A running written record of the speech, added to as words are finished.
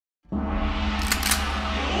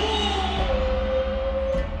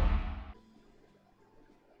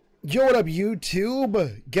Yo, what up,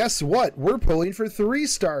 YouTube? Guess what? We're pulling for 3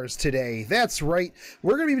 stars today. That's right.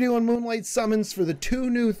 We're going to be doing Moonlight Summons for the 2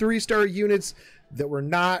 new 3-star units that we're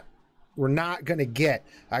not going to get.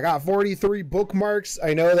 I got 43 bookmarks.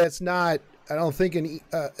 I know that's not, I don't think,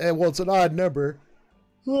 well, it's an odd number.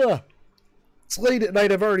 Ugh. It's late at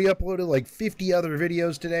night. I've already uploaded like 50 other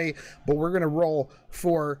videos today, but we're going to roll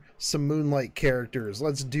for some Moonlight characters.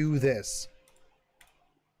 Let's do this.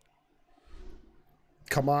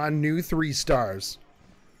 Come on, new 3 stars.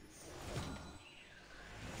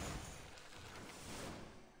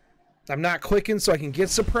 I'm not clicking so I can get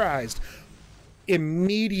surprised.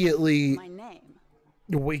 Immediately, my name.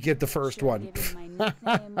 We get the first one. Give you my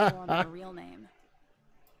nickname or my real name?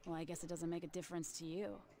 Well, I guess it doesn't make a difference to you.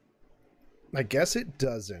 I guess it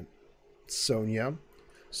doesn't. Sonya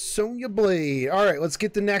Blade. All right, let's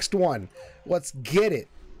get the next one. Let's get it.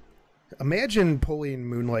 Imagine pulling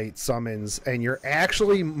Moonlight Summons and you're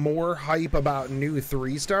actually more hype about new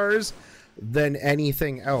 3 stars than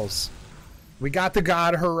anything else. We got the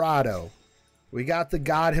god Harado. We got the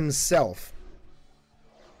god himself.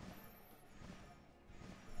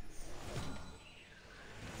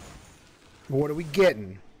 What are we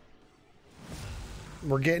getting?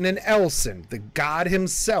 We're getting an Elson, the god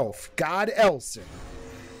himself, God Elson.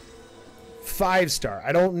 5-star.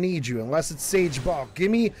 I don't need you unless it's Sage Ball.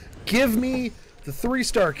 Give me the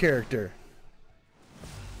 3-star character.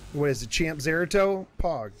 What is it? Champ Zerato?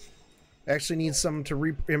 Pog. Actually needs something to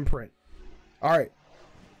re-imprint. Alright.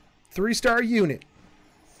 3-star unit.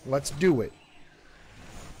 Let's do it.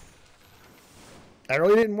 I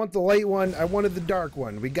really didn't want the light one. I wanted the dark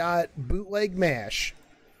one. We got Bootleg Mash.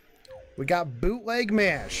 We got Bootleg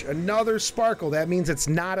Mash. Another Sparkle. That means it's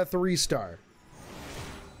not a 3-star.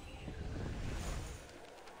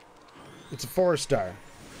 It's a 4-star.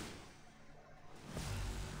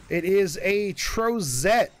 It is a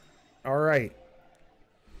Trozette. All right.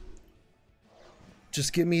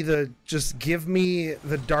 Just give me the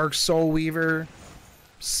Dark Soul Weaver.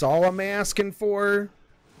 That's all I'm asking for.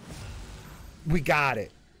 We got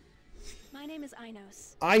it. My name is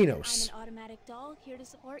Inos. Inos. I'm an automatic doll here to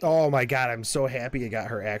support you. Oh my god, I'm so happy I got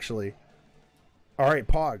her actually. All right,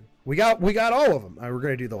 Pog. We got all of them. We're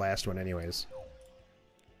going to do the last one anyways.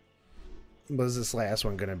 What is this last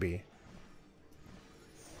one gonna be?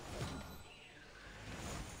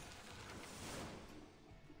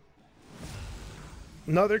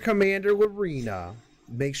 Another Commander Arena.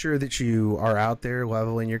 Make sure that you are out there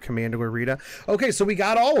leveling your Commander Arena. Okay, so we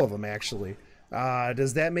got all of them actually.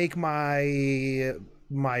 Does that make my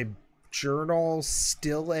journal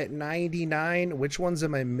still at 99? Which ones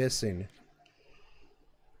am I missing?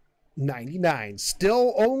 99.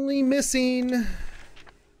 Still only missing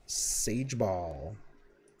Sage Ball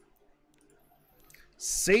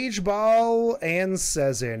and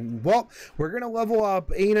Sezin. Well, we're gonna level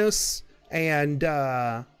up Anus and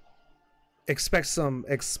expect some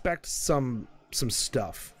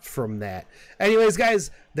stuff from that. Anyways,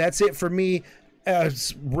 guys, that's it for me.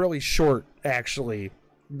 It's really short, actually,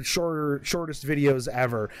 shortest videos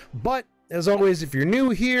ever. But as always, if you're new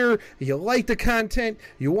here, you like the content,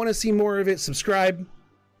 you want to see more of it, subscribe,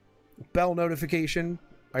 bell notification.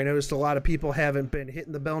 I noticed a lot of people haven't been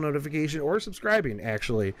hitting the bell notification or subscribing,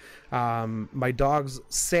 actually. My dog's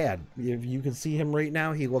sad. If you can see him right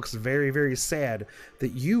now, he looks very, very sad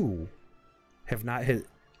that you have not hit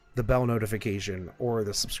the bell notification or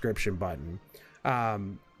the subscription button.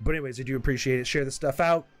 But anyways, I do appreciate it. Share the stuff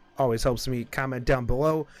out. Always helps me. Comment down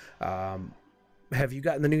below. Have you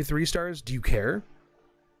gotten the new 3 stars? Do you care?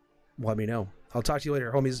 Let me know. I'll talk to you later,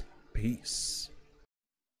 homies. Peace.